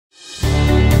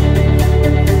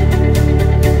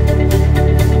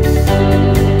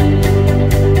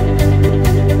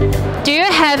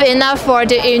have enough for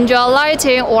the indoor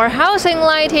lighting or housing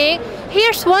lighting,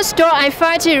 here's one store I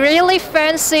find it really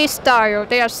fancy style.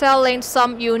 They are selling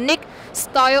some unique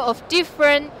style of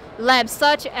different lamps,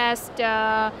 such as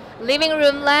the living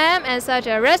room lamp and such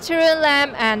a restaurant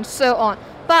lamp and so on.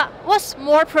 But what's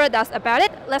more products about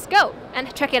it? Let's go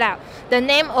and check it out. The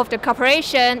name of the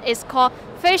corporation is called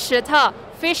Fish.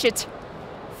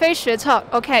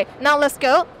 Okay, now let's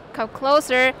go. Come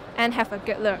closer and have a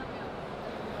good look.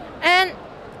 And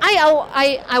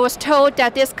I was told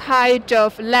that this kind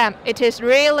of lamp, it is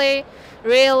really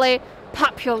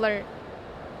popular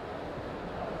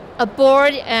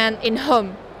abroad and in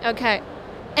home. Okay,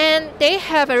 and they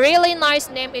have a really nice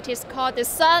name. It is called The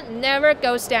Sun Never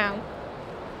Goes Down.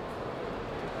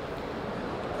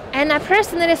 And I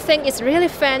personally think it's really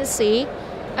fancy.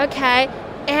 Okay,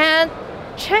 and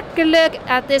check a look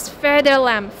at this feather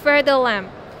lamp.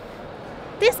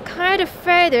 This kind of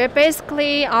feather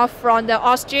basically are from the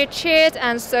ostriches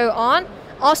and so on.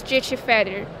 Ostrich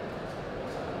feather.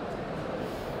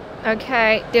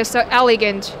 Okay, they're so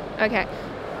elegant. Okay.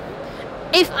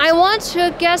 If I want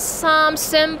to get some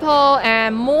simple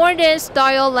and modern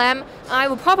style lamp, I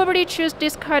will probably choose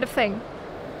this kind of thing.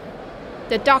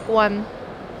 The dark one.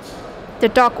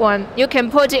 You can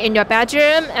put it in your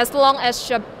bedroom as long as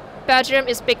your bedroom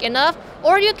is big enough,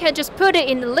 or you can just put it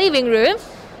in the living room.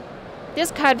 This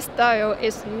kind of style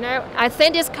is I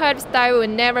think this kind of style will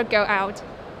never go out.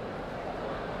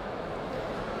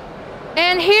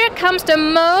 And here comes the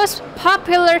most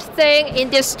popular thing in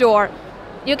this store.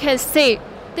 You can see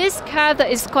this kind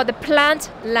is called the plant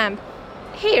lamp.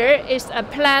 Here is a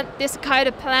plant. This kind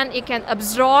of plant, it can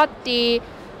absorb the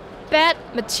bad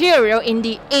material in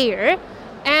the air.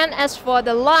 And as for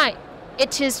the light,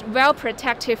 it is well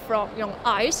protected from your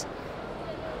eyes.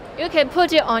 You can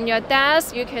put it on your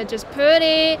desk. You can just put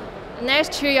it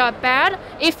next to your bed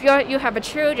if you have a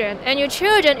children and your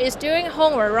children is doing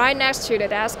homework right next to the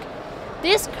desk.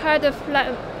 This kind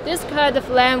of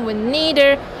lamp will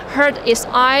neither hurt its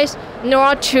eyes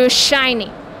nor too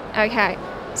shiny. Okay,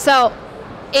 so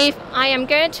if I am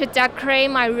going to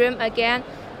decorate my room again,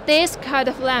 this kind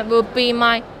of lamp will be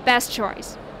my best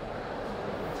choice.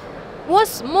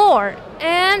 What's more,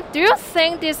 and do you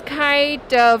think this kind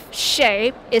of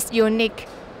shape is unique?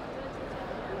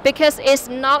 Because it's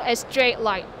not a straight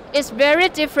light. It's very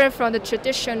different from the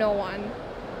traditional one.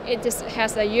 It just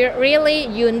has a really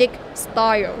unique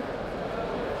style.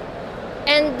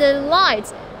 And the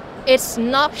light, it's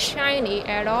not shiny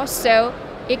at all, so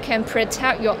it can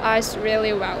protect your eyes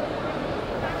really well.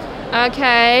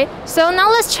 Okay, so now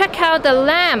let's check out the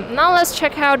lamp. Now let's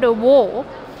check out the wall.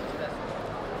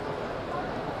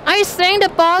 I think the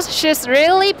boss, she's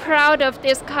really proud of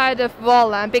this kind of wall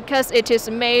lamp because it is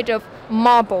made of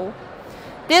marble.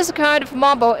 This kind of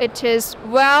marble, it is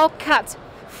well cut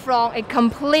from a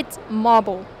complete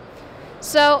marble.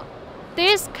 So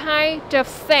this kind of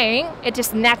thing, it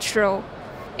is natural.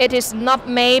 It is not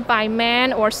made by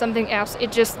man or something else.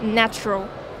 It's just natural.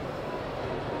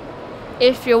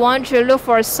 If you want to look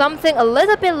for something a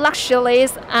little bit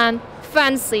luxurious and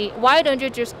fancy, why don't you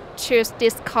just choose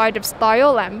this kind of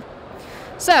style lamp?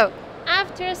 So,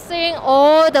 after seeing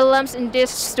all the lamps in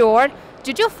this store,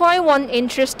 did you find one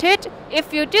interested?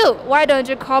 If you do, why don't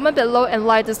you comment below and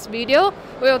like this video?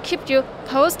 We will keep you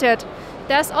posted.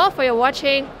 That's all for your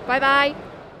watching. Bye bye.